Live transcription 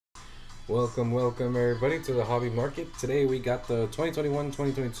Welcome everybody to the hobby market. Today we got the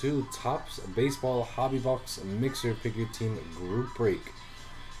 2021-2022 Topps Baseball Hobby Box Mixer Pick Your Team Group Break.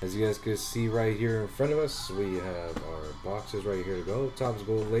 As you guys can see right here in front of us, we have our boxes right here to go. Topps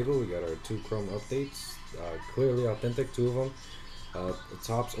Gold label, we got our 2 Chrome updates, clearly authentic, 2 of them.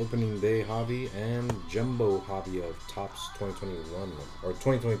 Topps Opening Day Hobby and Jumbo Hobby of Topps 2021, or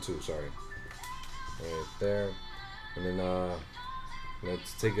 2022, sorry. Right there. And then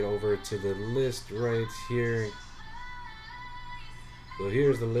let's take it over to the list right here. So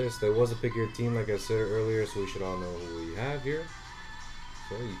here's the list. There was a pick your team, like I said earlier, so we should all know who we have here.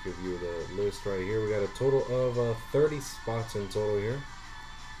 So you can view the list right here. We got a total of 30 spots in total here.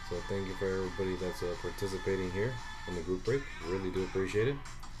 So thank you for everybody that's participating here in the group break. Really do appreciate it.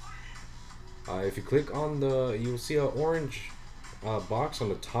 If you click on you'll see an orange box on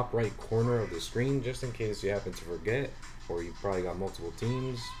the top right corner of the screen, just in case you happen to forget, or you probably got multiple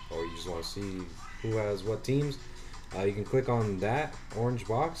teams, or you just want to see who has what teams. You can click on that orange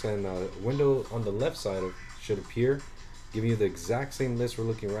box, and a window on the left side should appear, giving you the exact same list we're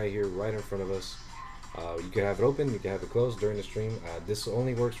looking right here, right in front of us. You can have it open, you can have it closed during the stream. This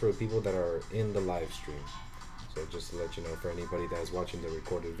only works for the people that are in the live stream. So just to let you know, for anybody that is watching the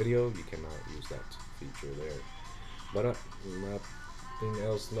recorded video, you cannot use that feature there. But nothing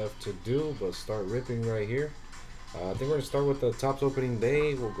else left to do but start ripping right here. I think we're going to start with the Topps Opening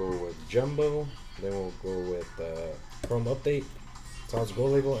Day. We'll go with Jumbo, then we'll go with Chrome Update, Topps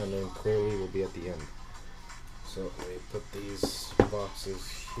Gold Label, and then clearly we'll be at the end. So let me put these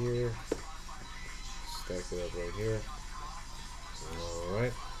boxes here, stack it up right here.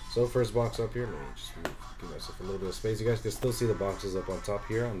 Alright, so first box up here, let me just give myself a little bit of space. You guys can still see the boxes up on top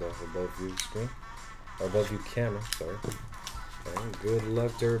here on the above view screen, or above view camera, sorry. And good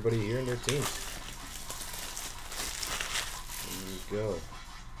luck to everybody here and their teams. Go.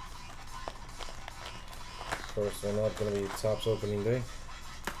 First one up going to be Topps Opening Day.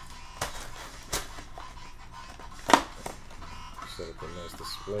 Set up a nice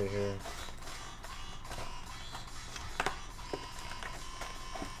display here.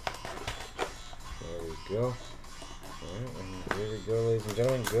 There we go. Alright, and here we go, ladies and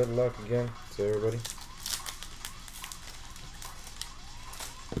gentlemen. Good luck again to everybody.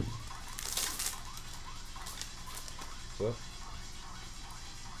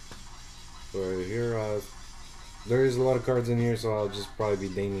 So here, there is a lot of cards in here, so I'll just probably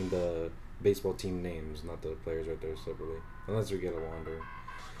be naming the baseball team names, not the players right there separately, unless we get a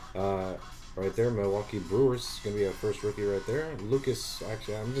wander. Right there, Milwaukee Brewers, gonna be our first rookie right there. Lucas,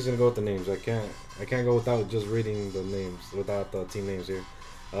 actually, I'm just gonna go with the names. I can't go without just reading the names, without the team names here.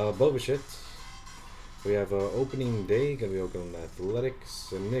 Bobashit. We have Opening Day, gonna be Oakland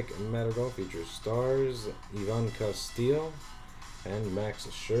Athletics. Nick Madrigal features stars, Ivan Castillo, and Max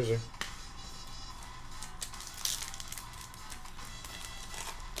Scherzer.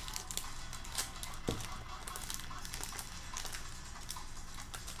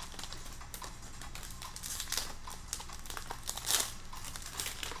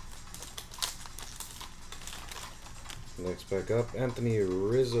 Next back up, Anthony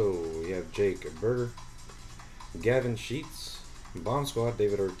Rizzo. We have Jake Berger, Gavin Sheets, Bomb Squad,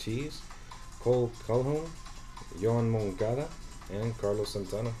 David Ortiz, Cole Calhoun, Yohan Moncada, and Carlos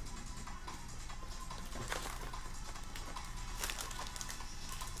Santana.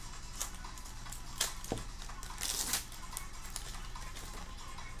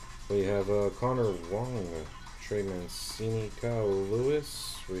 We have Connor Wong, Trey Mancini, Kyle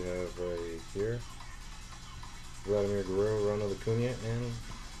Lewis. We have right here Vladimir Guerrero, Ronald Acuna, and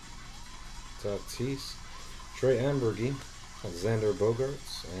Tatis, Trey Ambergy, Xander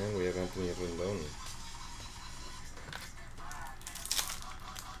Bogaerts, and we have Anthony Rendon.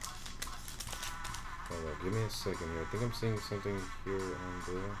 Give me a second here. I think I'm seeing something here on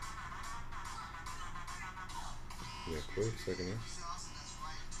the. Give me a quick second here.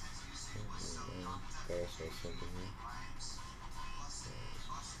 Thought I saw something here.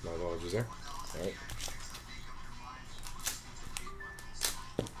 My apologies there. Alright.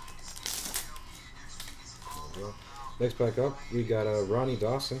 Next back up, we got Ronnie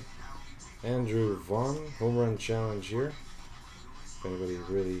Dawson, Andrew Vaughn, Home Run Challenge here. If anybody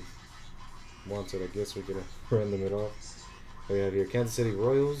really wants it, I guess we could random it off. We have here Kansas City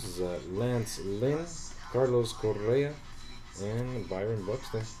Royals, Lance Lynn, Carlos Correa, and Byron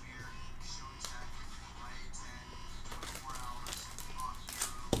Buxton.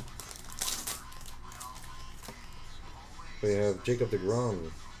 We have Jacob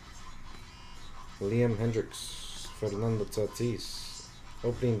deGrom, Liam Hendricks, Fernando Tatis.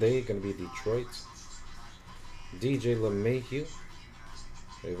 Opening day gonna be Detroit. DJ LeMahieu,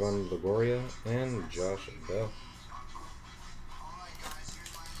 Ivan Lagoria, and Josh Bell.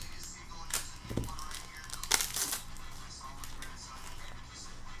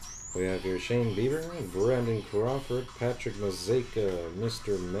 We have here Shane Bieber, Brandon Crawford, Patrick Mazeka,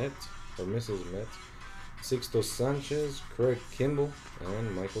 Mr. Met, or Mrs. Met, Sixto Sanchez, Craig Kimball,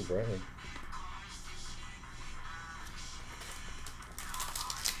 and Michael Bradley.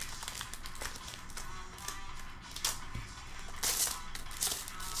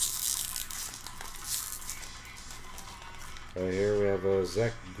 Right here we have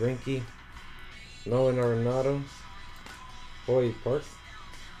Zach Greinke, Nolan Arenado, Hoy Park.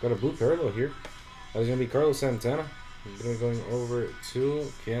 Got a blue parallel here. That is going to be Carlos Santana. He's going to be going over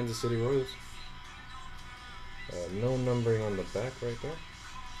to Kansas City Royals. No numbering on the back right there.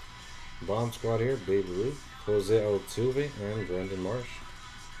 Bomb squad here, Babe Ruth, Jose Altuve, and Brandon Marsh.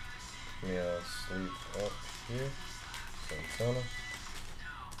 Let me sleeve up here. Santana.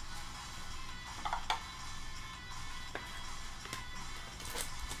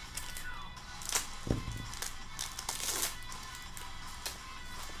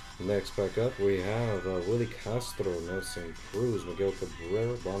 Next pack up, we have Willie Castro, Nelson Cruz, Miguel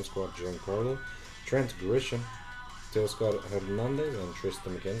Cabrera, Bomb Squad Giancarlo, Trent Grisham, Tail Scott Hernandez, and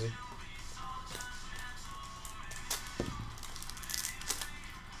Tristan McKenzie.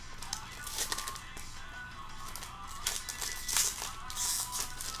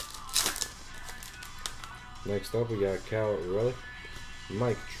 Next up, we got Cal Relic,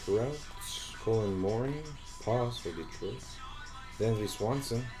 Mike Trout, Colin Mooring, Paz for Detroit, Dansby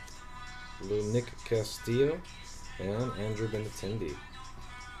Swanson, Nick Castillo, and Andrew Benintendi.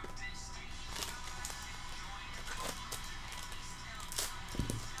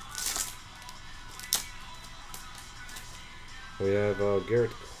 We have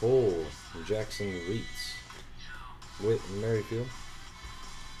Garrett Cole, Jackson Reitz, Whit Merrifield.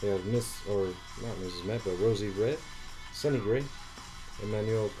 We have not Mrs. Met, but Rosie Red, Sonny Gray,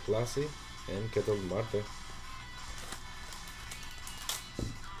 Emmanuel Classy, and Ketel Marte.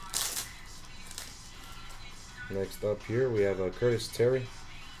 Next up here, we have Curtis Terry,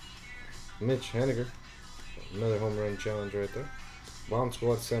 Mitch Haniger, another home run challenge right there. Bomb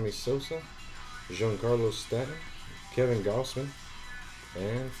Squad Sammy Sosa, Giancarlo Stanton, Kevin Gausman,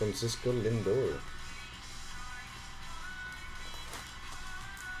 and Francisco Lindor.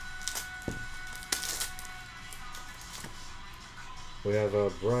 We have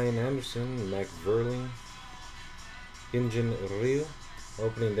Brian Anderson, Mac Verling, Hyunjin Ryu.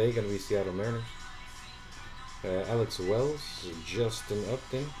 Opening day going to be Seattle Mariners. Alex Wells, Justin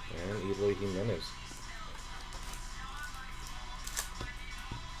Upton, and Eloy Jimenez.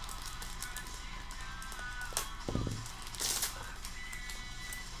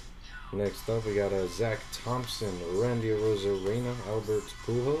 Next up, we got Zach Thompson, Randy Arozarena, Albert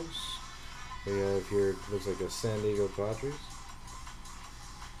Pujols. We have here, looks like a San Diego Padres.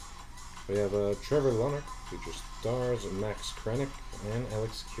 We have Trevor Larnach, Future Stars, Max Krennick, and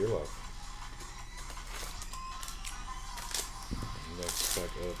Alex Kirilloff. Next back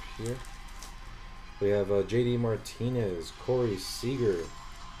up here, we have JD Martinez, Corey Seager,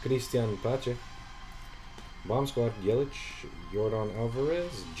 Christian Pache, Bomb Squad Yelich, Jordan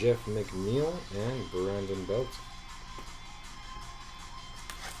Alvarez, Jeff McNeil, and Brandon Belt.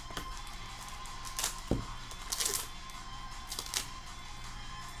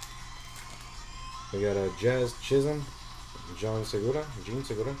 We got Jazz Chisholm, Gene Segura,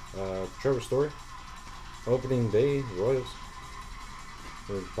 Trevor Story, Opening Day Royals.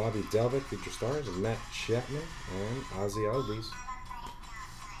 With Bobby Dalbec, Future Stars, Matt Chapman, and Ozzy Albies.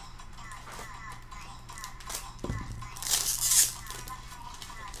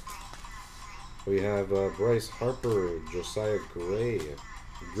 We have Bryce Harper, Josiah Gray,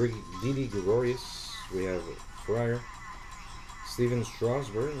 Didi Gregorius. We have Fryer, Steven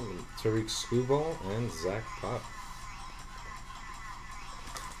Strasburg, Tariq Skubal, and Zach Pop.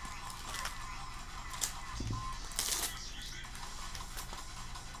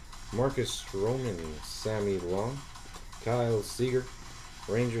 Marcus Stroman, Sammy Long, Kyle Seager,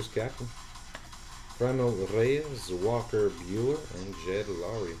 Rangers captain, Franmil Reyes, Walker Buehler, and Jed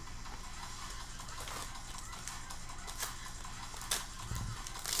Lowry.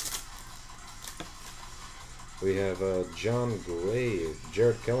 We have John Gray,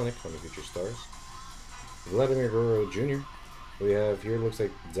 Jared Kelenic on the Future Stars, Vladimir Guerrero Jr. We have here, looks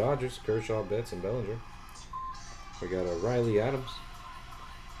like Dodgers, Kershaw, Betts, and Bellinger. We got Riley Adams,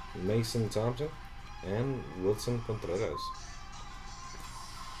 Mason Thompson, and Wilson Contreras.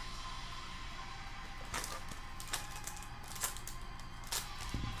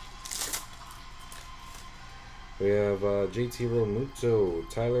 We have JT Realmuto,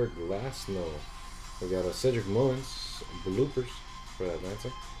 Tyler Glasnow. We got Cedric Mullins, bloopers for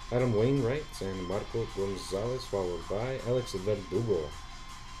Atlanta. Adam Wainwright and Marco Gonzalez, followed by Alex Verdugo.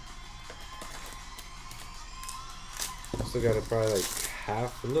 Still got probably like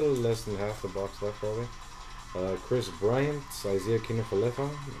half, a little less than half the box left probably. Chris Bryant, Isaiah Kiner-Falefa,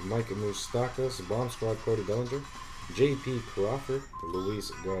 Mike Moustakas, Bomb Squad Cody Bellinger, J.P. Crawford, Luis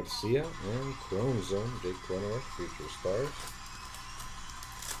Garcia, and Chrome Zone, Jake Cronenworth, Future Stars.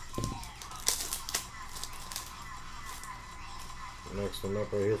 Next one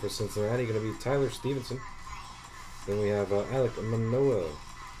up right here for Cincinnati, going to be Tyler Stevenson. Then we have Alec Manoa,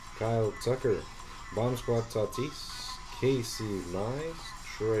 Kyle Tucker, Bomb Squad Tatis, Casey Mize,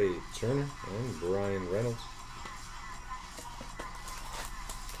 Trey Turner, and Brian Reynolds.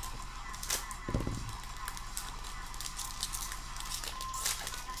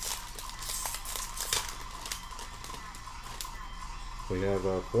 We have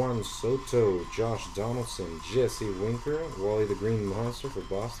Juan Soto, Josh Donaldson, Jesse Winker, Wally the Green Monster for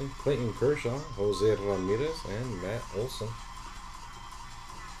Boston, Clayton Kershaw, Jose Ramirez, and Matt Olson.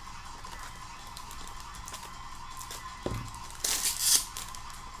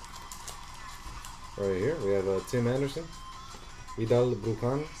 Right here we have Tim Anderson, Vidal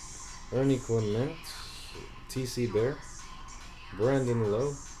Brujan, Ernie Clement, TC Bear, Brandon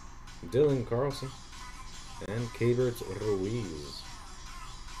Lowe, Dylan Carlson, and Cabert Ruiz.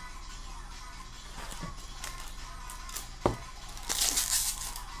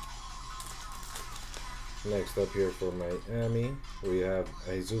 Next up here for Miami, we have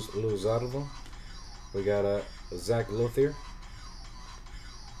Jesus Luzardo. We got Zach Lothier,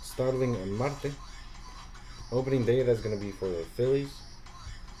 Starling Marte. Opening day, that's going to be for the Phillies.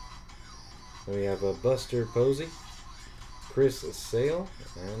 Then we have Buster Posey, Chris Sale,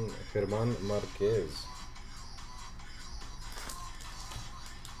 and German Marquez.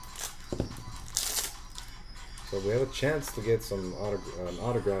 So we have a chance to get some an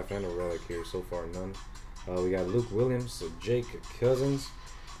autograph and a relic here. So far, none. We got Luke Williams, Jake Cousins,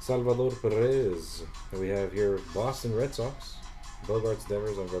 Salvador Perez. We have here Boston Red Sox, Bogarts,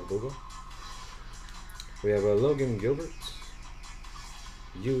 Devers, and Verdugo. We have Logan Gilbert,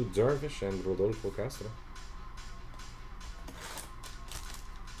 Yu Darvish, and Rodolfo Castro.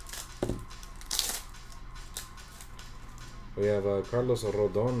 We have Carlos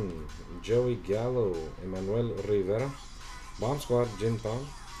Rodon, Joey Gallo, Emmanuel Rivera, Bomb Squad Jim Pong,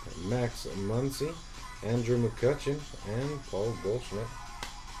 Max Muncy, Andrew McCutcheon, and Paul Goldschmidt.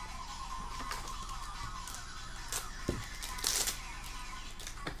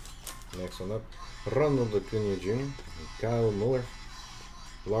 Next one up, Ronald Acuna Jr., Kyle Muller,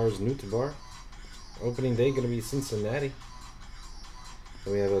 Lars Nootbaar. Opening day going to be Cincinnati.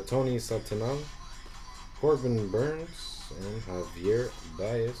 We have Tony Satanal, Corbin Burns, and Javier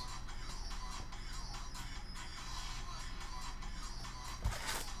Baez.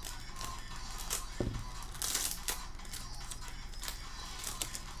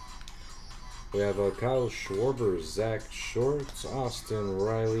 We have Kyle Schwarber, Zach Shorts, Austin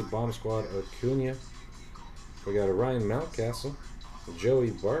Riley, Bomb Squad Acuna. We got Ryan Mountcastle,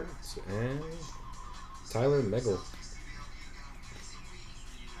 Joey Bart, and Tyler Megal.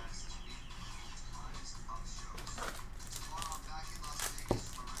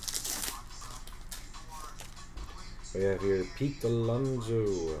 We have here Pete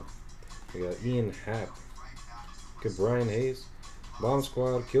Alonso. We got Ian Happ, Brian Hayes, Bomb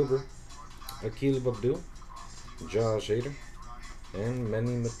Squad Kilbur, Akil Babdu, Josh Hader, and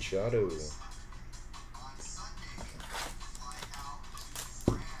Manny Machado.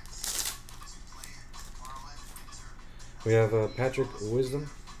 We have Patrick Wisdom.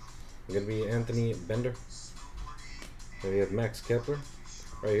 Going to be Anthony Bender. Then we have Max Kepler.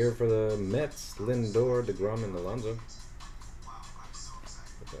 Right here for the Mets, Lindor, DeGrom, and Alonso.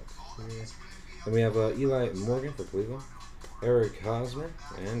 Then we have Eli Morgan for Cleveland, Eric Hosmer,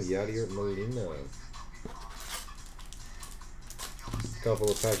 and Yadier Molina. Couple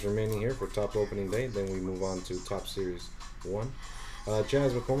of packs remaining here for top opening day. Then we move on to top series 1.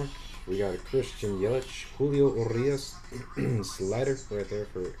 Chaz McCormick. We got a Christian Yelich, Julio Urias, slider right there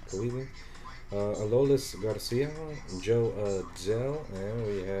for Cleveland. Alolis Garcia, Joe Adell, and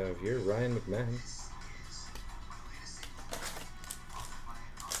we have here Ryan McMahon.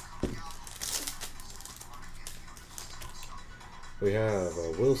 We have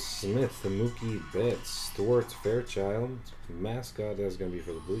Will Smith, the Mookie Betts, Stuart Fairchild, mascot that's going to be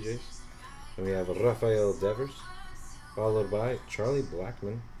for the Blue Jays. And we have Rafael Devers, followed by Charlie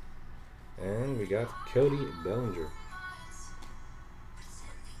Blackmon, and we got Cody Bellinger.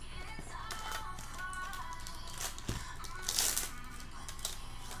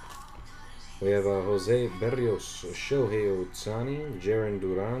 We have Jose Berrios, Shohei Ohtani, Jaron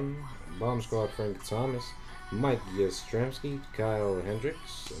Duran, Bomb Squad Frank Thomas, Mike Yastrzemski, Kyle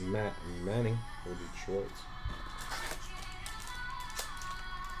Hendricks, Matt Manning for Detroit.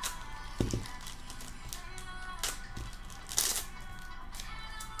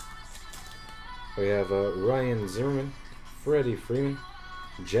 We have Ryan Zimmerman, Freddie Freeman,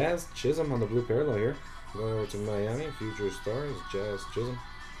 Jazz Chisholm on the blue parallel here. Going over to Miami, Future Stars, Jazz Chisholm.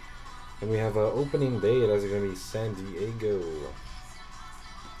 And we have opening day, it is going to be San Diego.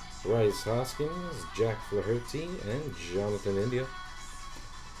 Bryce Hoskins, Jack Flaherty, and Jonathan India.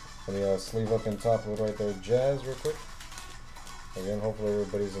 Let me sleeve up and top load right there, Jazz, real quick. Again, hopefully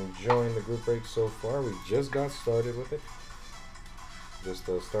everybody's enjoying the group break so far. We just got started with it. Just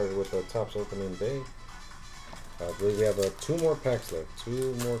started with the Topps opening day. I believe we have 2 more packs left.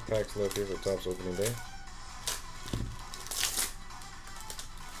 2 more packs left here for Topps opening day.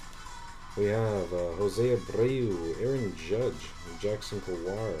 We have Jose Abreu, Aaron Judge, Jackson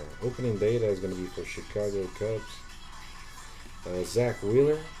Kowar. Opening day that is going to be for Chicago Cubs. Zach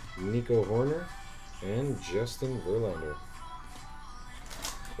Wheeler, Nico Horner, and Justin Verlander.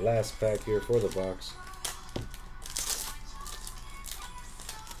 Last pack here for the box.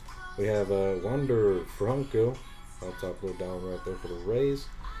 We have Wander Franco. I'll top load down right there for the Rays.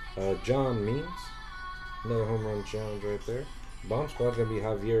 John Means. Another home run challenge right there. Bomb Squad going to be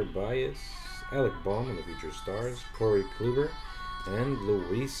Javier Baez, Alec Baum on the Future Stars, Corey Kluber, and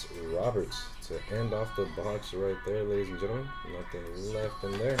Luis Roberts to end off the box right there, ladies and gentlemen. Nothing left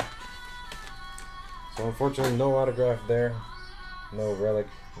in there. So unfortunately, no autograph there. No relic,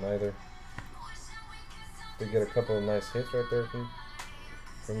 neither. Did get a couple of nice hits right there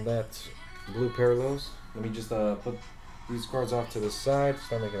from that blue parallels. Let me just put these cards off to the side.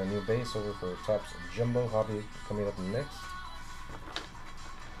 Start making a new base over for Topps Jumbo Hobby coming up next.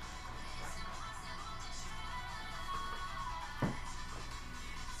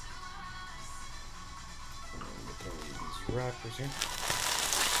 These wrappers here.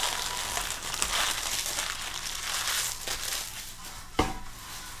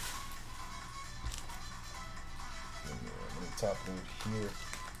 Top load here,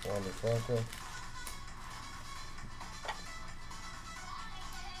 Wander Franco.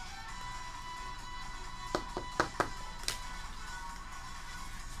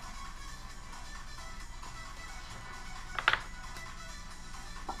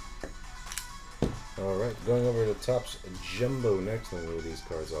 Alright, going over to Topps Jumbo next. Let me move these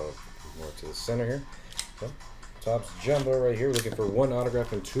cards off more to the center here. So, Topps Jumbo right here, looking for 1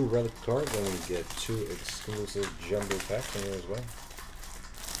 autograph and 2 relic cards, and we get 2 exclusive Jumbo packs in here as well.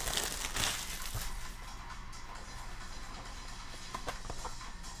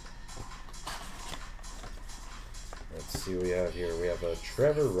 Let's see what we have here. We have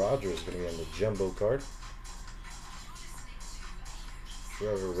Trevor Rogers going to be on the Jumbo card.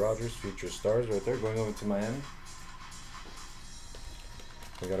 Trevor Rogers, Future Stars right there, going over to Miami.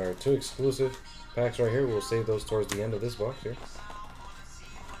 We got our 2 exclusive packs right here. We'll save those towards the end of this box here.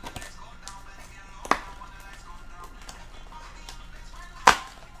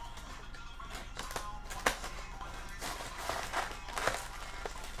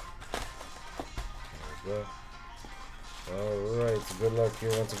 There we go. Alright, good luck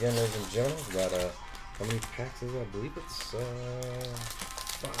here once again, ladies and gentlemen. We got how many packs is it? I believe it's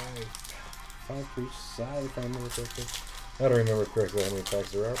 5 for each side, if I remember correctly. I don't remember correctly how many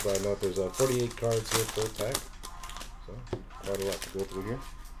packs there are, but I know there's 48 cards here per pack. So, quite a lot to go through here.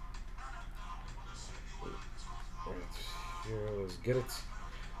 Right here, let's get it.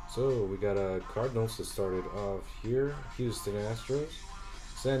 So, we got Cardinals to start it off here. Houston Astros,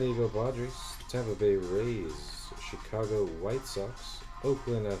 San Diego Padres, Tampa Bay Rays, Chicago White Sox,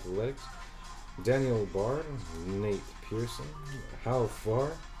 Oakland Athletics, Daniel Bard, Nate Pearson, How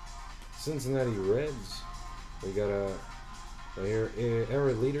Far, Cincinnati Reds. We got right here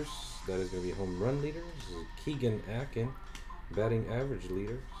era leaders. That is going to be home run leaders. Keegan Akin, batting average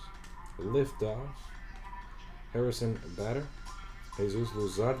leaders. Liftoff, Harrison Bader, Jesus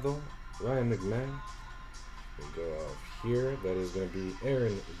Luzardo, Ryan McMahon. We go off here. That is going to be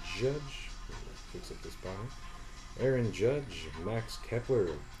Aaron Judge. Fix up this spot here. Aaron Judge, Max Kepler,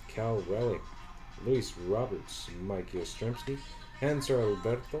 Cal Raleigh, Luis Roberts, Mike Yastrzemski, Hanser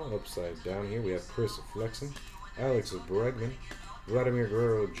Alberto. Upside down here we have Chris Flexen, Alex Bregman, Vladimir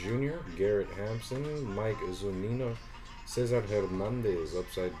Guerrero Jr., Garrett Hampson, Mike Zunino, Cesar Hernandez.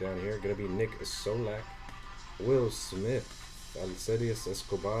 Upside down here going to be Nick Solak, Will Smith, Alcides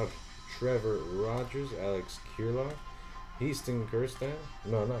Escobar, Trevor Rogers, Alex Kirilloff, Keaston Kerstan,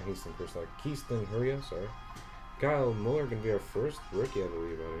 no, not Keaston Kerstan, Keaston Huria, sorry. Kyle Muller going to be our first rookie, I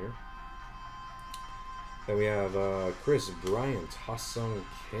believe, out here. Then we have Chris Bryant, Ha-Sung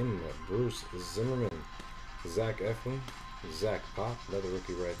Kim, Bruce Zimmerman, Zach Eflin, Zach Pop, another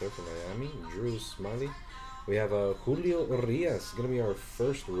rookie right there for Miami, Drew Smiley. We have Julio Urias, going to be our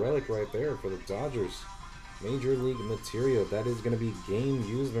first relic right there for the Dodgers. Major League material. That is going to be game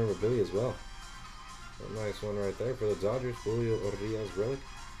used memorabilia as well. A nice one right there for the Dodgers, Julio Urias relic.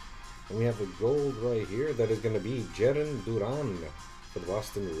 And we have the gold right here. That is going to be Jeren Duran for the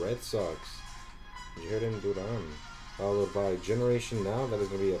Boston Red Sox. Jeren Duran. Followed by Generation Now. That is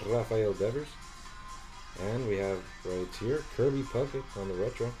going to be Rafael Devers. And we have right here Kirby Puckett on the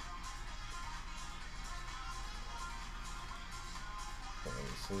retro. Let me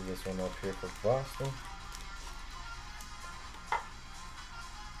see this one up here for Boston.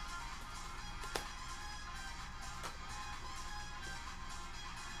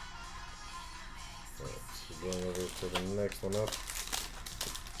 Going over to the next one up.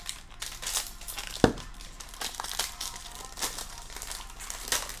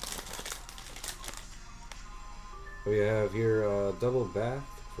 We have here double bath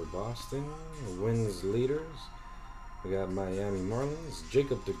for Boston. Wins leaders. We got Miami Marlins.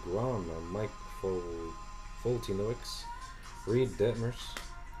 Jacob DeGrom, Mike Foltynewicz, Reed Detmers.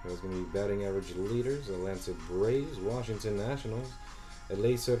 That's going to be batting average leaders. Atlanta Braves, Washington Nationals.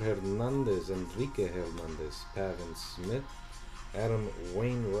 Eliezer Hernandez, Enrique Hernandez, Pavin Smith, Adam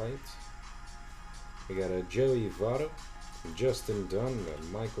Wainwright. We got a Joey Votto, Justin Dunn,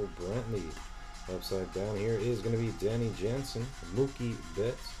 Michael Brantley. Upside down here is going to be Danny Jansen, Mookie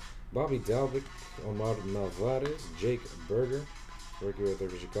Betts, Bobby Dalbec, Omar Narvaez, Jake Berger, rookie right there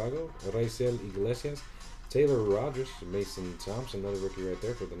for Chicago, Raisel Iglesias, Taylor Rogers, Mason Thompson, another rookie right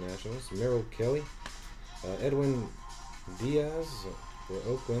there for the Nationals, Merrill Kelly, Edwin Diaz for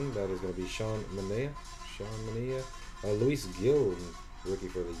Oakland. That is going to be Sean Manaea, Luis Gil, rookie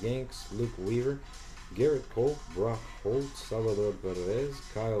for the Yanks, Luke Weaver, Garrett Cole, Brock Holt, Salvador Perez,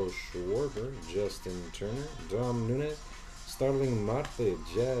 Kyle Schwarber, Justin Turner, Dom Nunez, Starling Marte,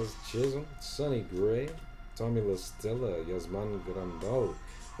 Jazz Chisholm, Sonny Gray, Tommy La Stella, Yasman Grandal.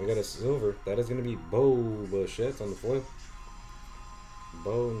 We got a silver. That is going to be Bo Bichette on the foil.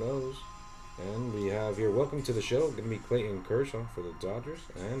 Bo knows. And we have here, welcome to the show, going to be Clayton Kershaw for the Dodgers,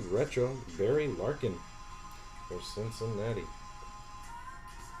 and retro, Barry Larkin for Cincinnati.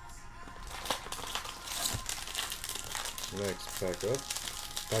 Next pack up.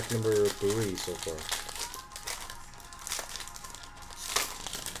 Pack number 3 so far.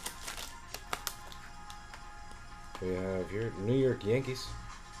 We have here New York Yankees.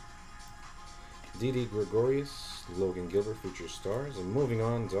 Didi Gregorius, Logan Gilbert, future stars. And moving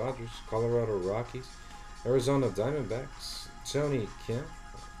on, Dodgers, Colorado Rockies, Arizona Diamondbacks, Tony Kemp,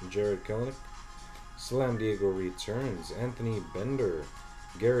 Jared Kelenic, Slam Diego returns, Anthony Bender,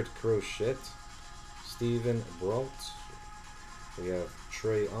 Garrett Crochet, Steven Brault. We have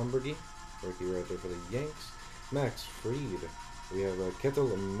Trey Ombergy, rookie right there for the Yanks. Max Fried. We have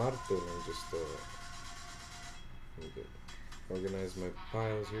Ketel Marte. Let me just organize my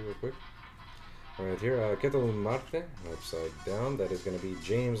piles here real quick. Right here, Ketel Marte, upside down. That is going to be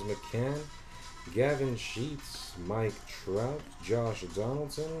James McCann, Gavin Sheets, Mike Trout, Josh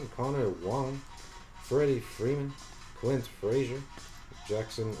Donaldson, Connor Wong, Freddie Freeman, Clint Frazier,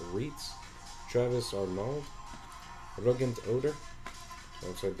 Jackson Reitz, Travis Arnold, Rugant Oder.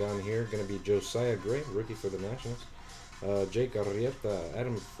 Upside down here, going to be Josiah Gray, rookie for the Nationals. Jake Arrieta,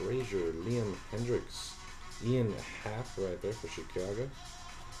 Adam Frazier, Liam Hendricks, Ian Happ right there for Chicago.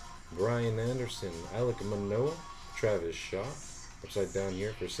 Brian Anderson, Alec Manoah, Travis Shaw. Upside down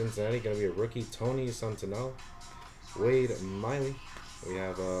here for Cincinnati, going to be a rookie, Tony Santanal, Wade Miley. We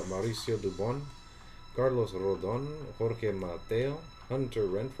have Mauricio Dubon, Carlos Rodon, Jorge Mateo, Hunter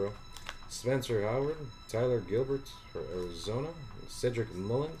Renfroe, Spencer Howard, Tyler Gilbert for Arizona, Cedric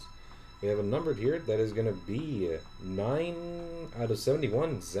Mullins. We have a numbered here that is going to be 9 out of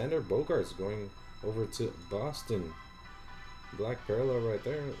 71. Xander Bogaerts going over to Boston. Black parallel right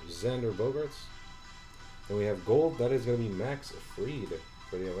there, Xander Bogaerts. And we have gold, that is going to be Max Fried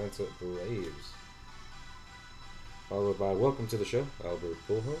for the Atlanta Braves. Followed by welcome to the show, Albert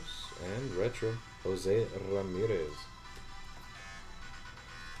Pujols, and retro, Jose Ramirez.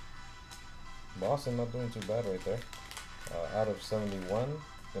 Boston not doing too bad right there. Out of 71, going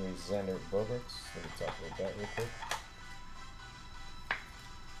to be Xander Bogaerts. Let me talk about that real quick.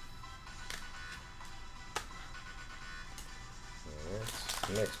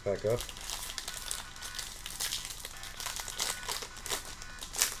 Alright, next pack up.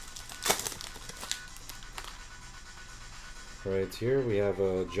 Right here we have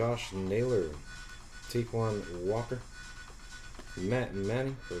Josh Naylor, Taquan Walker, Matt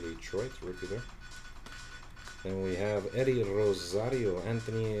Manning for Detroit, rookie there. Then we have Eddie Rosario,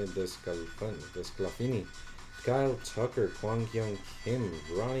 Anthony Desclafini, Kyle Tucker, Kwang Kyung Kim,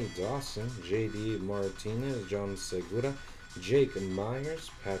 Ronnie Dawson, JD Martinez, John Segura, Jake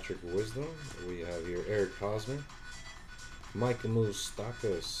Myers, Patrick Wisdom. We have here Eric Hosmer, Mike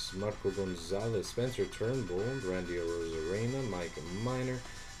Moustakas, Marco Gonzalez, Spencer Turnbull, Randy Rosarena, Mike Miner,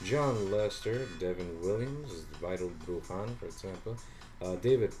 John Lester, Devin Williams, Vital Bruhan for Tampa,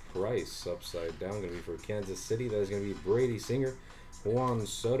 David Price, upside down, going to be for Kansas City. That is going to be Brady Singer, Juan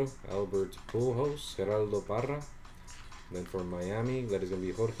Soto, Albert Pujols, Geraldo Parra. Then for Miami, that is going to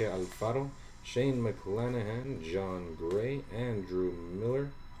be Jorge Alfaro, Shane McClanahan, John Gray, Andrew Miller.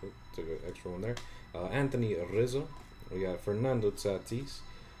 Took an extra one there. Anthony Rizzo. We got Fernando Tatis,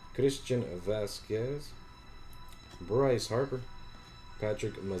 Christian Vasquez, Bryce Harper,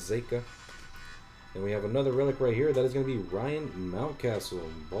 Patrick Mazeika. And we have another relic right here. That is going to be Ryan Mountcastle,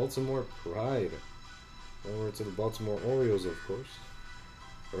 Baltimore Pride. Over to the Baltimore Orioles, of course.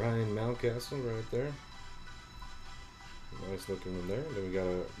 Ryan Mountcastle right there. Nice looking one there. Then we got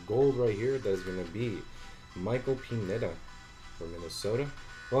a gold right here. That is going to be Michael Pineda from Minnesota.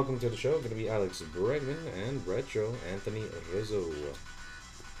 Welcome to the show. Going to be Alex Bregman and Retro Anthony Rizzo.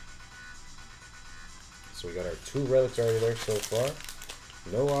 So we got our 2 relics already there so far.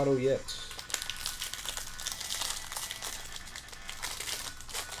 No auto yet.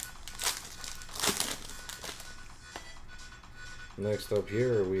 Next up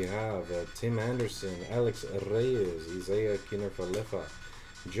here we have Tim Anderson, Alex Reyes, Isaiah Kinner-Falefa,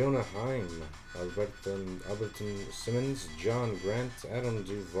 Jonah Heim, Alberton Simmons, John Grant, Adam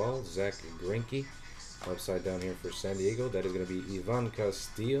Duvall, Zach Greinke. Upside down here for San Diego, that is going to be Ivan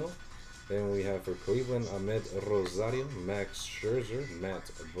Castillo. Then we have for Cleveland, Ahmed Rosario, Max Scherzer,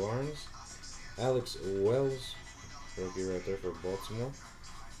 Matt Barnes, Alex Wells, rookie right there for Baltimore.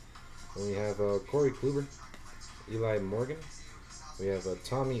 Then we have Corey Kluber, Eli Morgan. We have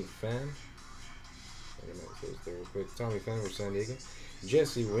Tommy Pham. Tommy Pham for San Diego.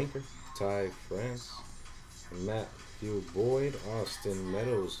 Jesse Winker, Ty France, Matthew Boyd, Austin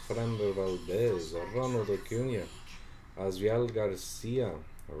Meadows, Fernando Valdez, Ronald Acuna, Osvial Garcia,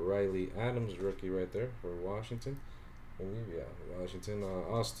 Riley Adams, rookie right there for Washington. Washington.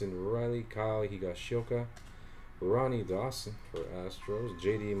 Austin Riley, Kyle Higashioka, Ronnie Dawson for Astros,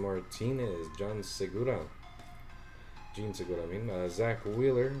 JD Martinez, Gene Segura, Zach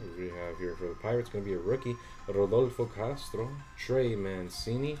Wheeler, we have here for the Pirates, going to be a rookie, Rodolfo Castro, Trey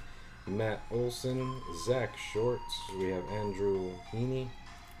Mancini, Matt Olson, Zach Shorts, we have Andrew Heaney,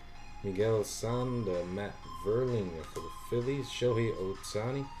 Miguel Sand, Matt Verling for the Phillies, Shohei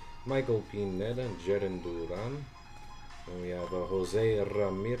Ohtani, Michael Pineda, Jeren Duran, and we have Jose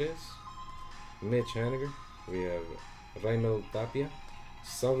Ramirez, Mitch Haniger, we have Reinald Tapia,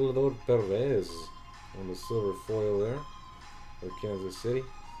 Salvador Perez on the silver foil there for Kansas City,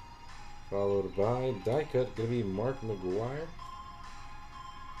 followed by die cut, going to be Mark McGwire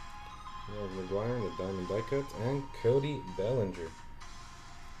in the diamond die cut, and Cody Bellinger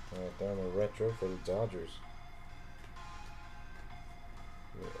down the retro for the Dodgers.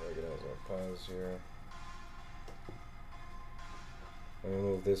 Let me organize our piles here. I'm going to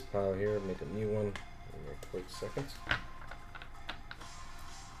move this pile here, make a new one in a quick second.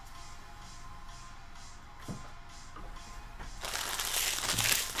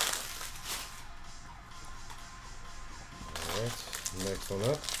 Next one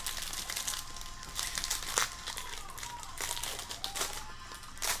up.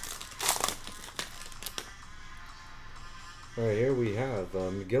 Alright, here we have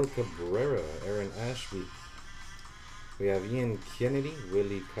Miguel Cabrera, Aaron Ashby. We have Ian Kennedy,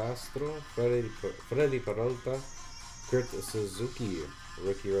 Willie Castro, Freddy Peralta, Kurt Suzuki,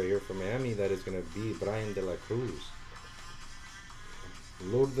 rookie right here from Miami. That is going to be Brian De La Cruz,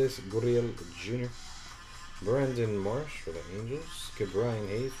 Lourdes Gurriel Jr., Brandon Marsh for the Angels, Brian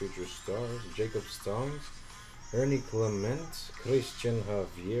Hayes, Future Stars, Jacob Stallings, Ernie Clement, Christian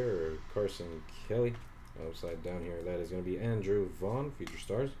Javier, Carson Kelly. Upside down here, that is going to be Andrew Vaughn, Future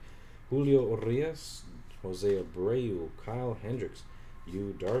Stars, Julio Urias, Jose Abreu, Kyle Hendricks,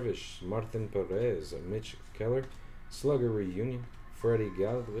 Yu Darvish, Martin Perez, Mitch Keller, Slugger Reunion, Freddie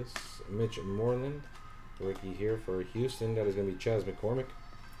Galvis, Mitch Moreland, rookie here for Houston. That is going to be Chas McCormick.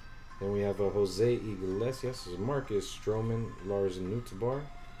 Then we have Jose Iglesias, Marcus Stroman, Lars Nootbaar.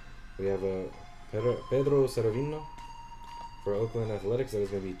 We have Pedro Saravino for Oakland Athletics. That is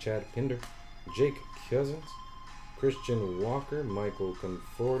going to be Chad Pinder, Jake Cousins, Christian Walker, Michael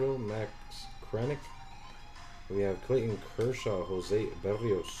Conforto, Max Kranick. We have Clayton Kershaw, Jose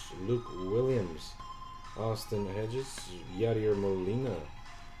Berrios, Luke Williams, Austin Hedges, Yadier Molina,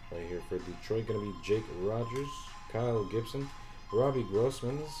 Right here for Detroit, going to be Jake Rogers, Kyle Gibson, Robbie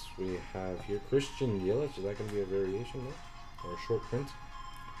Grossmans. We have here Christian Yelich. Is that going to be a variation there? Or a short print?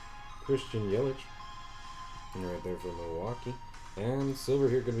 Christian Yelich. And right there for Milwaukee. And silver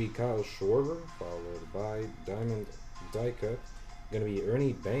here going to be Kyle Schwarber, followed by Diamond Die Cut. Going to be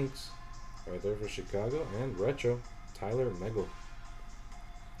Ernie Banks, right there for Chicago. And retro, Tyler Megal.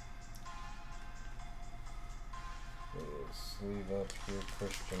 Sleeve up here,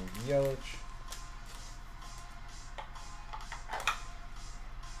 Christian Yelich.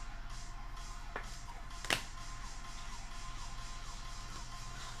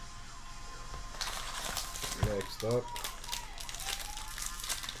 Next up,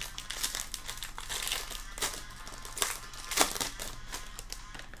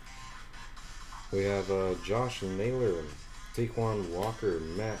 we have Josh Naylor, Taquan Walker,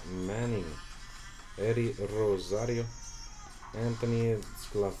 Matt Manning, Eddie Rosario, Anthony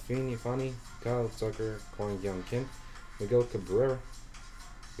Sclafani, Kyle Tucker, Kwang Young Kim, Miguel Cabrera.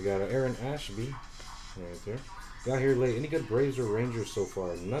 We got Aaron Ashby right there. Got here late. Any good Braves or Rangers so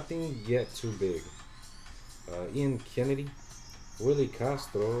far? Nothing yet too big. Ian Kennedy, Willie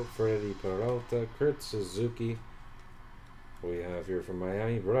Castro, Freddie Peralta, Kurt Suzuki. We have here from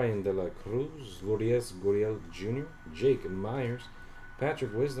Miami, Brian De La Cruz, Lourdes Gurriel Jr., Jake Myers,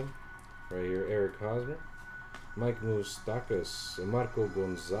 Patrick Wisdom. Right here, Eric Hosmer, Mike Moustakas, Marco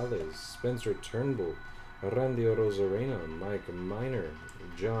Gonzalez, Spencer Turnbull, Randy Rosarena, Mike Miner,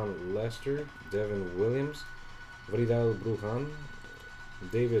 John Lester, Devin Williams, Vidal Brujan,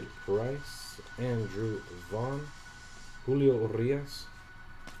 David Price, Andrew Vaughn, Julio Urias,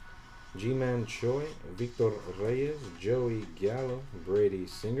 G-Man Choi, Victor Reyes, Joey Gallo, Brady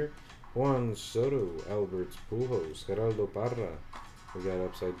Singer, Juan Soto, Albert Pujols, Geraldo Parra. We got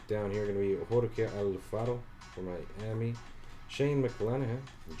upside down here going to be Jorge Alfaro for Miami, Shane McClanahan,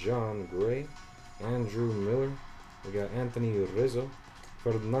 John Gray, Andrew Miller. We got Anthony Rizzo,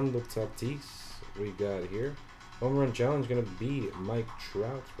 Fernando Tatis. We got here home run challenge going to be Mike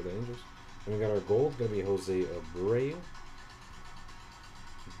Trout for the Angels. And we got our gold going to be Jose Abreu.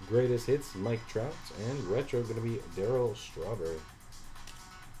 Greatest hits, Mike Trout. And retro going to be Darryl Strawberry.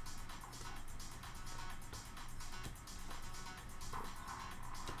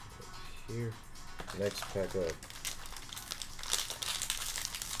 Here. Next pack up.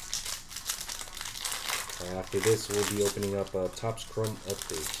 After this, we'll be opening up Topps Chrome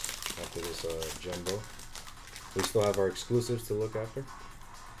updates. After this jumbo, we still have our exclusives to look after.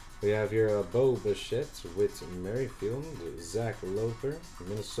 We have here Bo Bichette with Merrifield, Zach Lothar,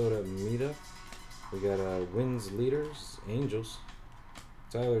 Minnesota Meetup. We got Wins Leaders, Angels,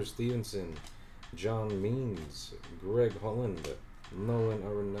 Tyler Stevenson, John Means, Greg Holland, Nolan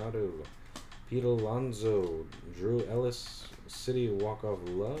Arenado, Pete Alonso, Drew Ellis, City Walk-Off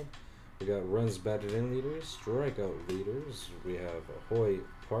Love. We got runs batted in leaders, strikeout leaders. We have Hoy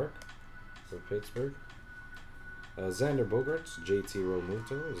Park for Pittsburgh. Xander Bogaerts, JT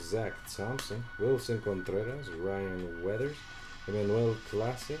Realmuto, Zach Thompson, Wilson Contreras, Ryan Weathers, Emmanuel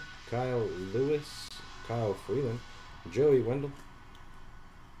Clase, Kyle Lewis, Kyle Freeland, Joey Wendell.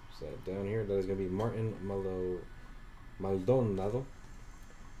 So down here, that is going to be Martin Maldonado,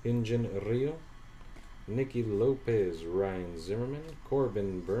 Injun Rio, Nicky Lopez, Ryan Zimmerman,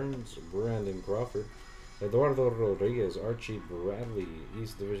 Corbin Burns, Brandon Crawford, Eduardo Rodriguez, Archie Bradley,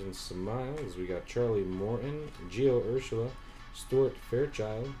 East Division Smiles. We got Charlie Morton, Gio Urshula, Stuart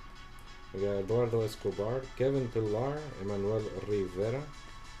Fairchild. We got Eduardo Escobar, Kevin Pillar, Emmanuel Rivera,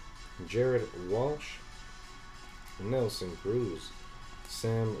 Jared Walsh, Nelson Cruz,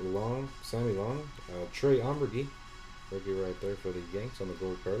 Sammy Long, Trey Ombergy, rookie right there for the Yanks on the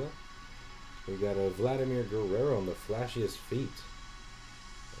gold parallel. We got Vladimir Guerrero on the flashiest feet.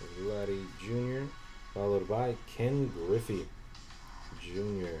 Vladdy Jr., followed by Ken Griffey Jr.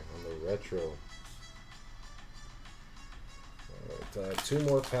 on the retro. Alright, 2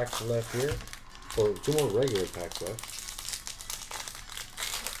 more packs left here. Or 2 more regular packs left.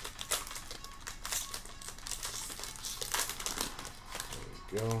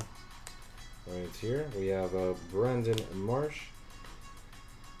 There we go. Right here we have Brandon Marsh,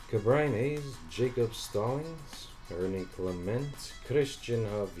 Cabrian Hayes, Jacob Stallings, Ernie Clement, Christian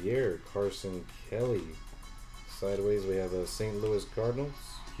Javier, Carson Kelly. Sideways we have St. Louis Cardinals,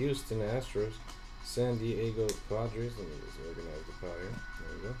 Houston Astros, San Diego Padres. Let me just organize the pile here.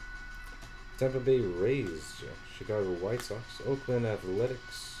 There we go. Tampa Bay Rays, Chicago White Sox, Oakland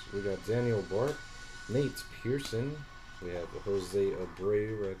Athletics. We got Daniel Bart, Nate Pearson. We have Jose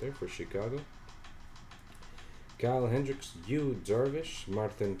Abreu right there for Chicago. Kyle Hendricks, Yu Darvish,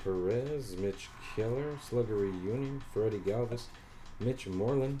 Martin Perez, Mitch Keller, Slugger Reunion, Freddie Galvis, Mitch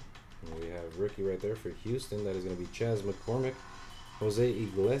Moreland. And we have rookie right there for Houston. That is going to be Chaz McCormick, Jose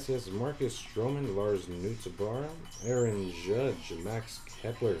Iglesias, Marcus Stroman, Lars Nutzbar, Aaron Judge, Max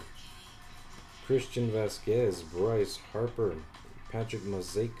Kepler, Christian Vasquez, Bryce Harper, Patrick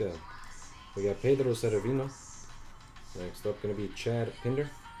Mazeika. We got Pedro Cervino. Next up going to be Chad Pinder,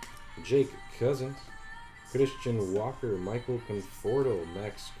 Jake Cousins, Christian Walker, Michael Conforto,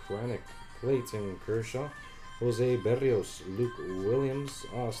 Max Kranick, Clayton Kershaw, Jose Berrios, Luke Williams,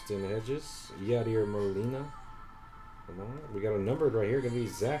 Austin Hedges, Yadier Molina. Come on, we got a numbered right here. Going to be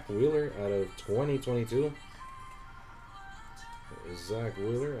Zach Wheeler out of 2022. Zach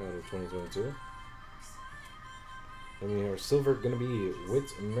Wheeler out of 2022. And we have silver going to be Whit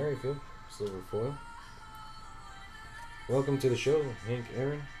Merrifield, silver foil. Welcome to the show, Hank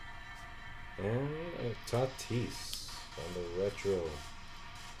Aaron. And Tatis on the retro.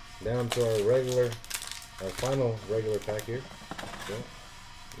 Down to our final regular pack here. So,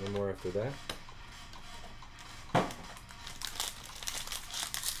 no more after that.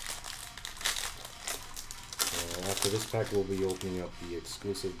 After this pack, we'll be opening up the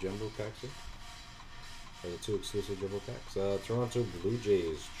exclusive jumbo packs here. Or the 2 exclusive jumbo packs. Toronto Blue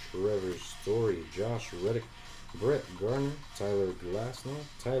Jays, Trevor Story, Josh Reddick, Brett Garner, Tyler Glasnow,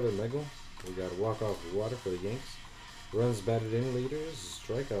 Tyler Megal. We got walk-off water for the Yanks. Runs batted in leaders,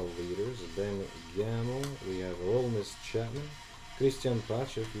 strikeout leaders, Ben Gamble. We have Rolmus Chapman, Christian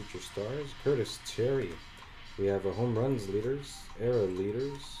Pache, future stars, Curtis Terry. We have a home runs leaders, era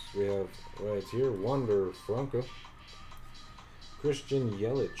leaders. We have right here Wander Franco, Christian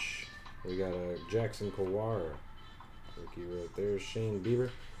Yelich. We got a Jackson Kowar, rookie right there, Shane Bieber,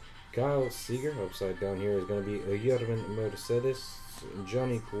 Kyle Seager. Upside down here is going to be Yervin Mercedes,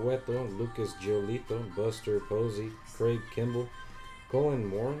 Johnny Cueto, Lucas Giolito, Buster Posey, Craig Kimball, Colin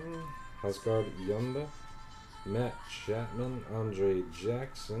Morton, Huskard Yonda, Matt Chapman, Andre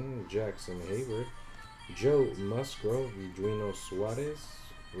Jackson, Jackson Hayward, Joe Musgrove, Edwino Suarez.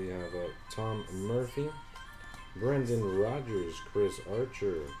 We have Tom Murphy, Brendan Rodgers, Chris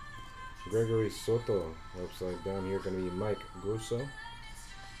Archer, Gregory Soto. Upside down here going to be Mike Busso,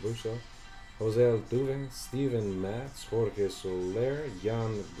 Jose Altuve, Steven Matz, Jorge Soler,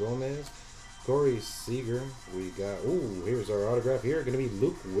 Jan Gomez, Corey Seager. We got, here's our autograph here. Going to be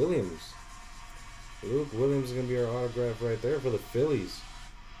Luke Williams. Luke Williams is going to be our autograph right there for the Phillies.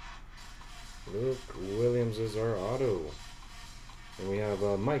 Luke Williams is our auto. And we have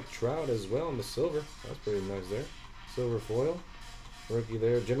Mike Trout as well in the silver. That's pretty nice there. Silver foil. Rookie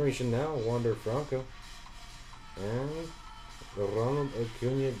there. Generation Now, Wander Franco. And Ronald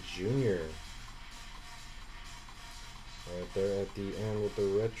Acuna Jr. Right there at the end with the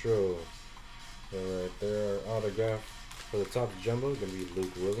retro. So right there, our autograph for the top jumbo is going to be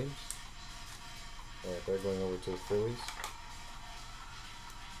Luke Williams. Alright, they're going over to the Phillies.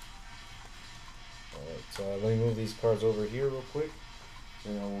 Alright, so let me move these cards over here real quick.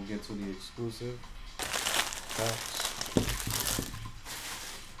 And then we'll get to the exclusive packs.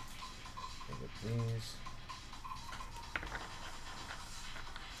 Look at these.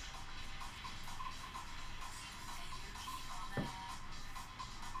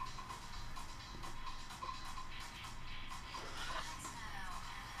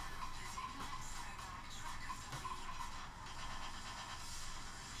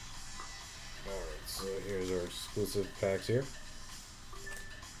 So here's our exclusive packs here.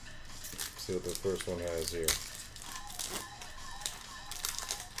 Let's see what the first one has here.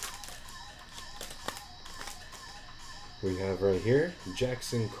 We have right here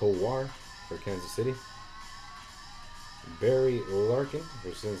Jackson Kowar for Kansas City, Barry Larkin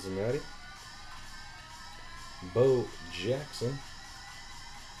for Cincinnati, Bo Jackson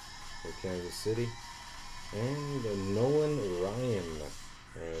for Kansas City, and Nolan Ryan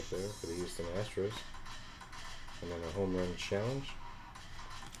right there for the Houston Astros. And then a home run challenge.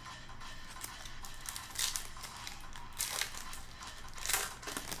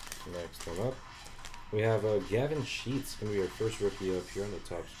 Next one up, we have Gavin Sheets, going to be our first rookie up here on the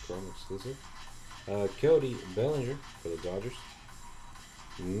Topps Chrome exclusive. Cody Bellinger for the Dodgers.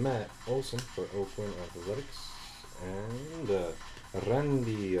 Matt Olson for Oakland Athletics. And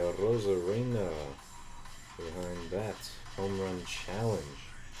Randy Rosarena behind that home run challenge.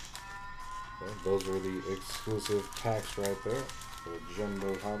 Okay, those are the exclusive packs right there for the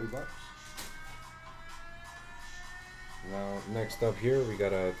Jumbo Hobby Box. Now, next up here, we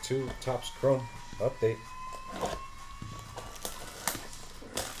got a 2 Topps Chrome update. Oh,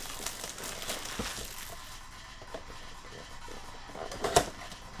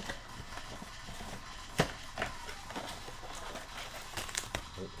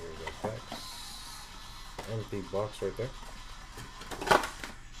 here's our packs. Empty box right there.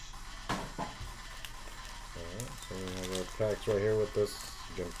 packs right here with us.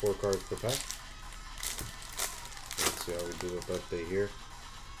 Again, 4 cards per pack. Let's see how we do with update here.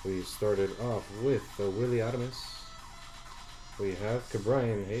 We started off with Willie Adamus. We have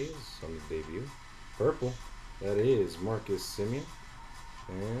Cabrian Hayes on the debut. Purple, that is Marcus Simeon.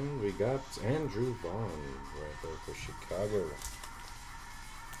 And we got Andrew Vaughn right there for Chicago.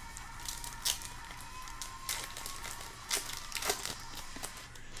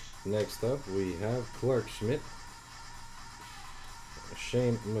 Next up, we have Clark Schmidt,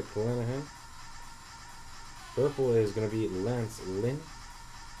 Shane McClanahan. Purple is going to be Lance Lynn.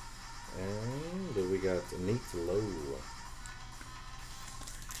 And we got Nate Lowe.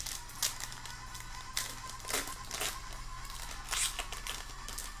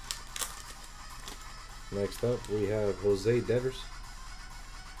 Next up, we have Jose Devers.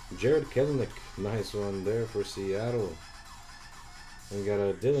 Jared Kelenic, nice one there for Seattle. We got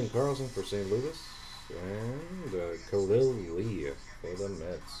Dylan Carlson for St. Louis. And Khalil Lee for the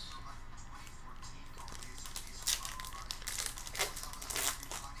Mets.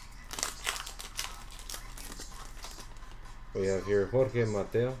 We have here Jorge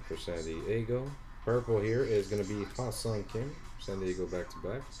Mateo for San Diego. Purple here is going to be Ha-Seong Kim, San Diego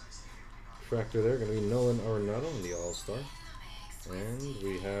back-to-back. Tractor there, going to be Nolan Arenado in the All-Star. And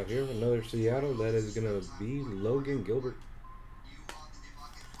we have here another Seattle, that is going to be Logan Gilbert.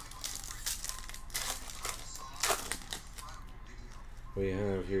 We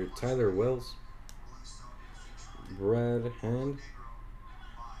have here Tyler Wells, Brad Hand.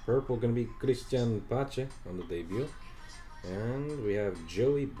 Purple going to be Christian Pache on the debut. And we have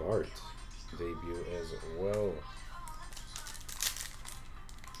Joey Bart debut as well.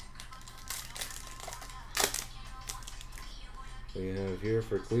 We have here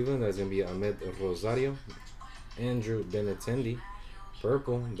for Cleveland, that's going to be Ahmed Rosario. Andrew Benintendi.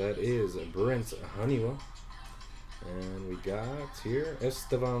 Purple, that is Brent Honeywell. And we got here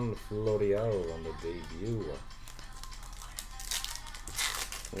Estevan Florial on the debut.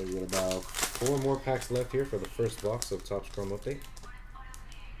 We got about 4 more packs left here for the first box of Topps Chrome Update.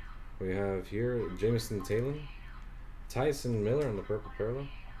 We have here Jameson Taylor, Tyson Miller on the purple parallel.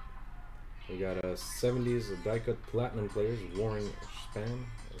 We got a 70s die-cut platinum players, Warren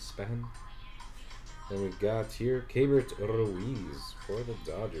Spahn. And we got here Keibert Ruiz for the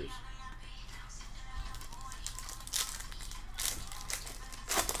Dodgers.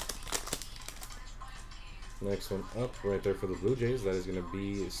 Next one up right there for the Blue Jays, that is going to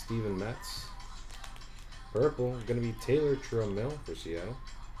be Steven Matz. Purple, going to be Taylor Trammell for Seattle.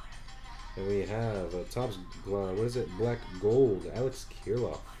 And we have Topps, what is it, Black Gold, Alex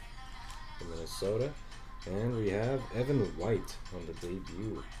Kirilloff for Minnesota. And we have Evan White on the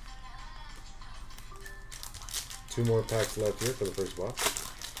debut. 2 more packs left here for the first box.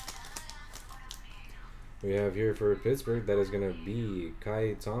 We have here for Pittsburgh, that is going to be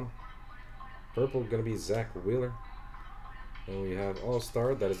Kai Tom. Purple going to be Zach Wheeler. And we have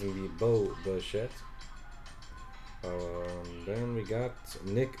All-Star, that is going to be Bo Bichette. Then we got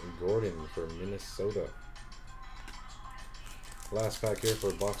Nick Gordon for Minnesota. Last pack here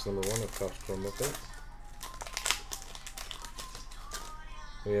for box number 1 of Topps Chrome Update.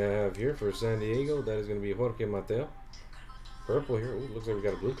 We have here for San Diego, that is going to be Jorge Mateo. Purple here, ooh, looks like we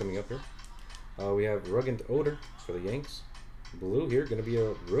got a blue coming up here. We have Rugged Odor for the Yanks. Blue here, going to be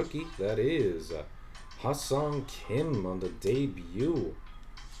a rookie, that is Ha-Seong Kim on the debut.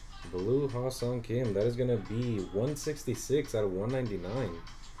 Blue Ha-Seong Kim, that is going to be 166 out of 199.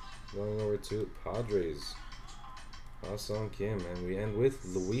 Going over to Padres. Ha-Seong Kim, and we end with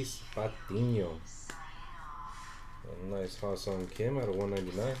Luis Patino. A nice Ha-Seong Kim out of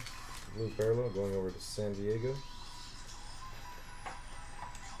 199. Blue parallel going over to San Diego.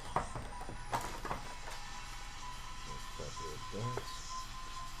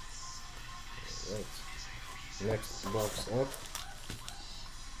 Alright, next box up.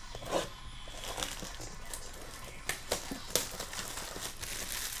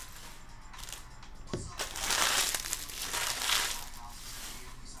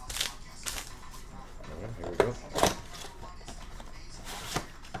 Alright, here we go.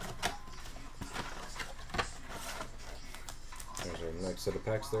 There's our next set of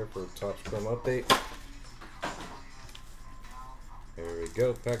packs there for Topps Chrome Update. There we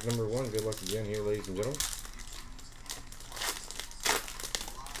go, pack number 1. Good luck again here, ladies and gentlemen.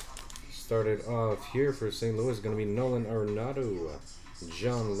 Started off here for St. Louis, going to be Nolan Arenado,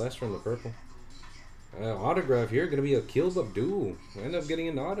 John Lester in the purple. Autograph here, going to be Akil Abdul. End up getting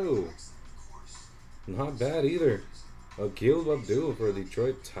an auto. Not bad either. Akil Abdul for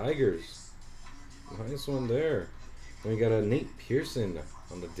Detroit Tigers. Nice one there. And we got a Nate Pearson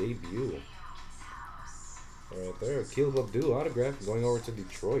on the debut. Right there, Caleb Abdul autograph going over to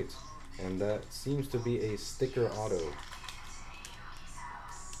Detroit. And that seems to be a sticker auto.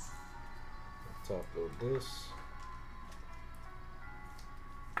 Top load this.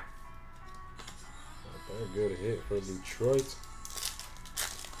 Right there, good hit for Detroit.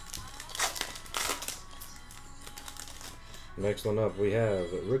 Next one up, we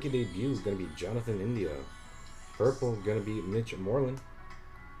have rookie debut is going to be Jonathan India. Purple going to be Mitch Moreland.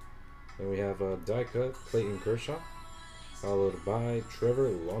 Then we have die cut Clayton Kershaw, followed by Trevor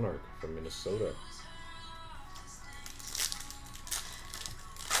Lonark from Minnesota.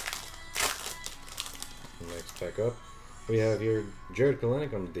 Next pack up, we have here Jared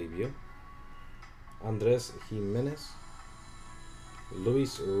Kelenic on the debut, Andres Jimenez,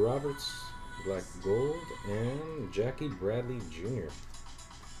 Luis Roberts, Black Gold, and Jackie Bradley Jr.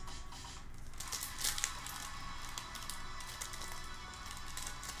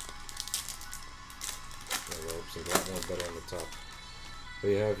 A lot more better on the top.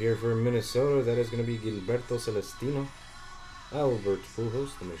 We have here for Minnesota, that is going to be Gilberto Celestino, Albert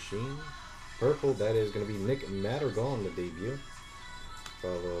Pujols, the machine. Purple, that is going to be Nick Madrigal on the debut,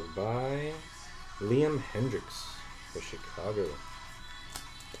 followed by Liam Hendricks for Chicago.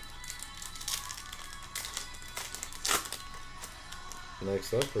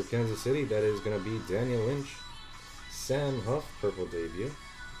 Next up for Kansas City, that is going to be Daniel Lynch, Sam Huff, purple debut.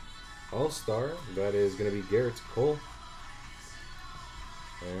 All-Star, that is going to be Garrett Cole.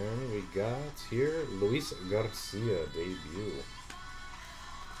 And we got here Luis Garcia debut.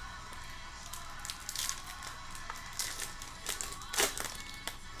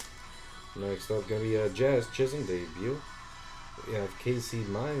 Next up, going to be a Jazz Chisholm debut. We have Casey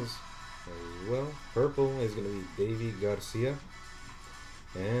Mize as well. Purple is going to be Davy Garcia.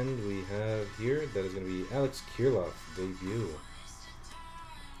 And we have here, that is going to be Alex Kirilloff debut.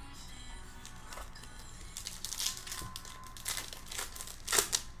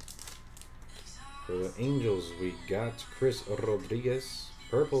 For the Angels, we got Chris Rodriguez.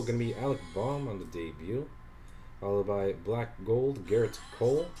 Purple going to be Alec Baum on the debut, followed by Black Gold Garrett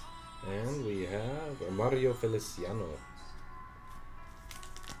Cole, and we have Mario Feliciano.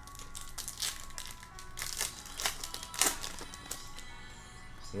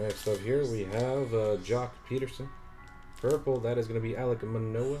 Next up here, we have Jock Peterson. Purple, that is going to be Alec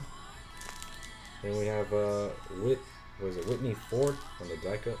Manoah. And we have Whitney Ford on the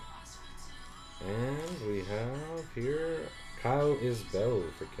die cut. And we have here Kyle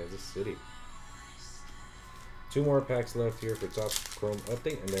Isbell for Kansas City. 2 more packs left here for Topps Chrome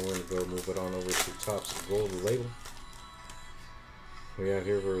Update, and then we're going to go move it on over to Topps Gold Label. We have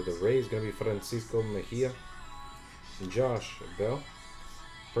here for the Rays going to be Francisco Mejia, Josh Bell.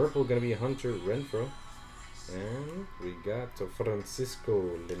 Purple going to be Hunter Renfroe. And we got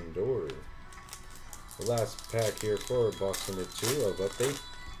Francisco Lindor. The last pack here for box number 2 of Update.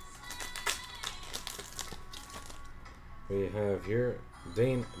 We have here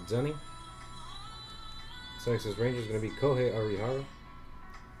Dane Dunning. Texas Rangers going to be Kohei Arihara.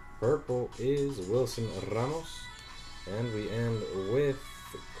 Purple is Wilson Ramos. And we end with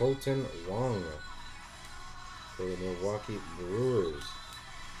Colton Wong for the Milwaukee Brewers.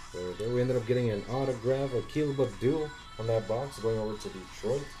 So there we ended up getting an autograph of Caleb Abdul on that box going over to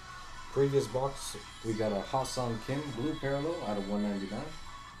Detroit. Previous box, we got a Ha-Seong Kim blue parallel out of 199.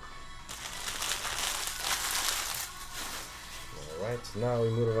 Alright, now we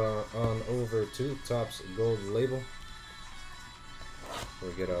move on over to Topps Gold Label.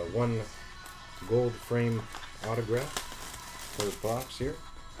 We get a 1 gold frame autograph for the box here,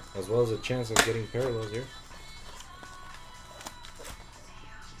 as well as a chance of getting parallels here.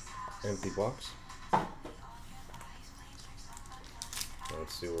 Empty box.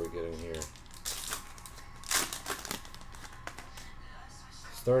 Let's see what we're getting here.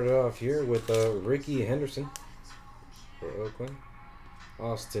 Started off here with Ricky Henderson for Oakland.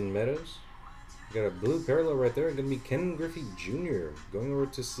 Austin Meadows. We got a blue parallel right there. Going to be Ken Griffey Jr. going over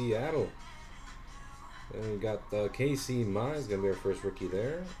to Seattle. Then we got Casey Mize, going to be our first rookie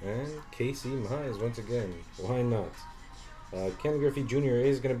there. And Casey Mize once again. Why not? Ken Griffey Jr.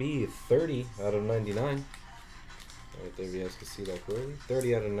 is going to be 30 out of 99. Right there, you guys can see that clearly.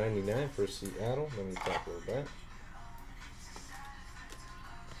 30 out of 99 for Seattle. Let me talk about that.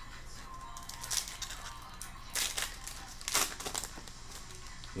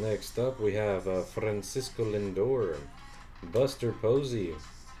 Next up, we have Francisco Lindor, Buster Posey,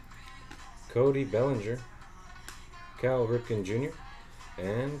 Cody Bellinger, Cal Ripken Jr.,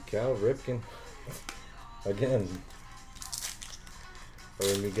 and Cal Ripken again. We're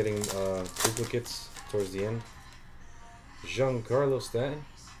going to be getting duplicates towards the end. Giancarlo Stanton,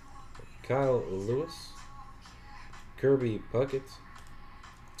 Kyle Lewis, Kirby Puckett,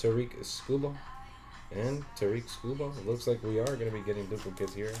 Tariq Scuba, and Tariq Scuba. It looks like we are going to be getting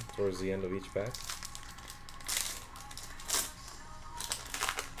duplicates here towards the end of each pack.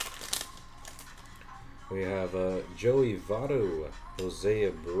 We have Joey Votto,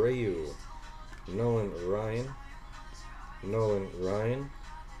 Jose Abreu, Nolan Ryan,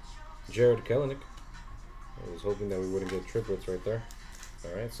 Jared Kelenic. I was hoping that we wouldn't get triplets right there.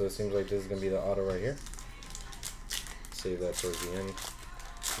 Alright, so it seems like this is going to be the auto right here. Save that towards the end.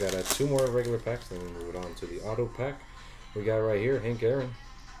 We got 2 more regular packs, then we move it on to the auto pack. We got right here Hank Aaron,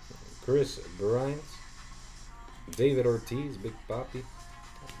 Chris Bryant, David Ortiz, Big Papi,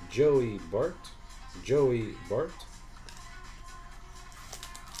 Joey Bart.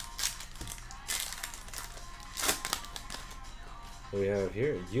 We have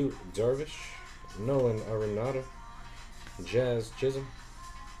here Yu Darvish, Nolan Arenado, Jazz Chisholm,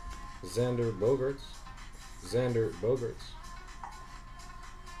 Xander Bogaerts.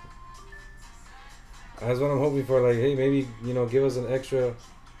 That's what I'm hoping for. Like, hey, maybe, you know, give us an extra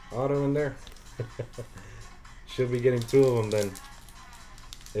auto in there. Should be getting 2 of them then.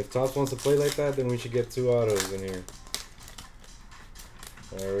 If Topps wants to play like that, then we should get 2 autos in here.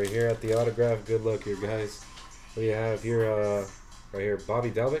 Alright, we're here at the autograph. Good luck here, guys. We have here, right here, Bobby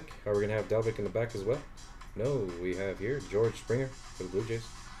Dalbec. Are we going to have Dalbec in the back as well? No, we have here George Springer for the Blue Jays.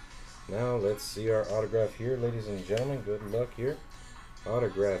 Now, let's see our autograph here, ladies and gentlemen. Good luck here.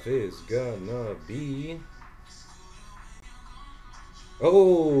 Autograph is gonna be...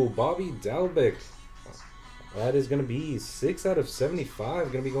 Oh, Bobby Dalbec. That is going to be 6 out of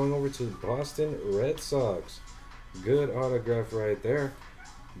 75. Going to be going over to Boston Red Sox. Good autograph right there.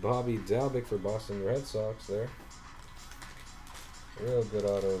 Bobby Dalbec for Boston Red Sox there. Real good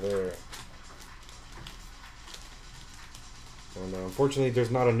auto there. And unfortunately, there's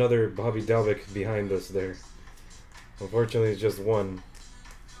not another Bobby Dalbec behind us there. Unfortunately, it's just one.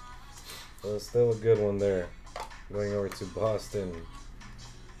 So it's still a good one there. Going over to Boston.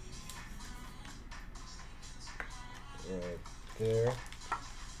 Right there.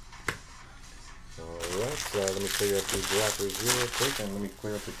 Alright, so let me clear up these wrappers here real quick, and let me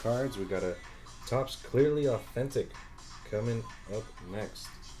clear up the cards. We got a Topps Clearly Authentic coming up next.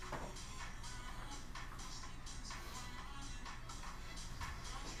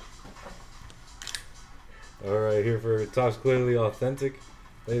 Alright, here for Topps Clearly Authentic,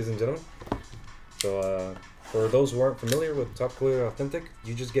 ladies and gentlemen. So, for those who aren't familiar with Topps Clearly Authentic,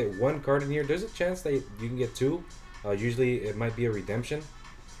 you just get 1 card in here. There's a chance that you can get 2. Usually it might be a redemption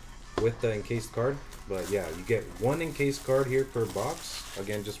with the encased card, but yeah, you get 1 encased card here per box.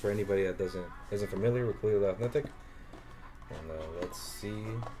 Again, just for anybody that isn't familiar with Clearly Authentic. And let's see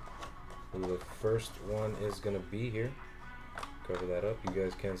who the first one is gonna be here. Cover that up, you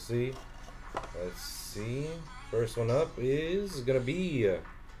guys can't see. Let's see. First one up is gonna be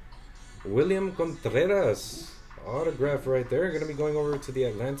William Contreras. Autograph right there. Gonna be going over to the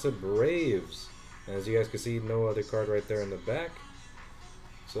Atlanta Braves. As you guys can see, no other card right there in the back.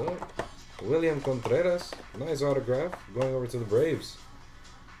 So, William Contreras, nice autograph, going over to the Braves.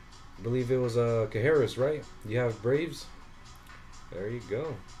 I believe it was Cajeras, right? You have Braves. There you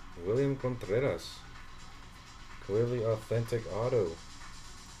go, William Contreras. Clearly Authentic auto.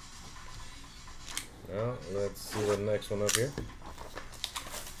 Now, let's see the next one up here.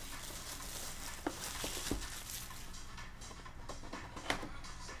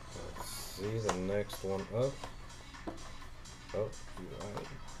 See the next one up. Oh,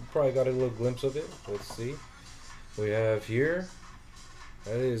 you probably got a little glimpse of it. Let's see. We have here.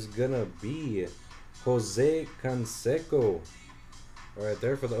 That is gonna be Jose Canseco. Right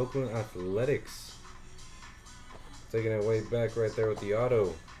there for the Oakland Athletics. Taking it way back right there with the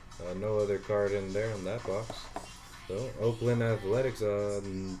auto. No other card in there on that box. So Oakland Athletics.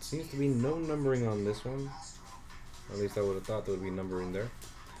 Seems to be no numbering on this one. At least I would have thought there would be numbering there.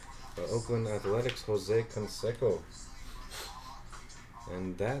 Oakland Athletics, Jose Canseco.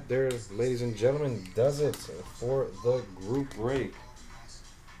 And that there, ladies and gentlemen, does it for the group break.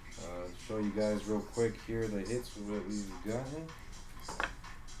 Show you guys real quick here the hits that we've gotten.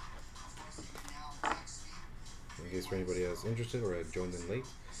 In case for anybody else interested or had joined in late.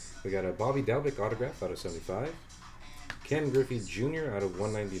 We got a Bobby Dalbec autograph out of 75. Ken Griffey Jr. out of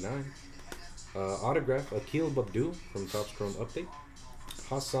 199. Autograph Akil Babdoo from Topps Chrome Update.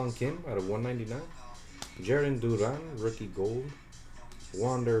 Ha-Seong Kim out of 199. Jarren Duran, rookie gold.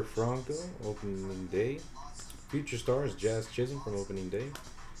 Wander Franco, opening day. Future Stars, Jazz Chisholm from opening day.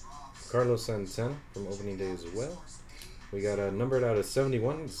 Carlos Santana from opening day as well. We got a numbered out of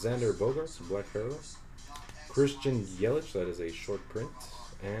 71, Xander Bogaerts, Black Parallel. Christian Yelich, that is a short print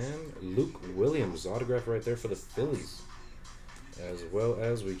And Luke Williams, autograph right there for the Phillies. As well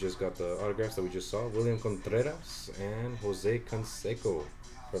as we just got the autographs that we just saw. William Contreras and Jose Canseco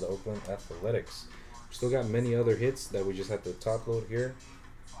for the Oakland Athletics. Still got many other hits that we just had to top load here.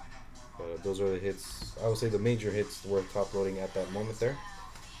 But those are the hits, I would say the major hits worth top loading at that moment there.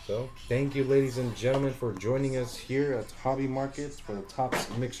 So thank you, ladies and gentlemen, for joining us here at Hobby Markets for the Topps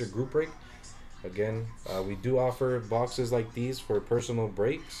Mixer Group Break. Again, we do offer boxes like these for personal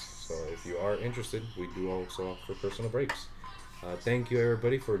breaks. So if you are interested, we do also offer personal breaks. Thank you,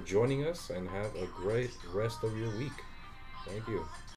 everybody, for joining us, and have a great rest of your week. Thank you.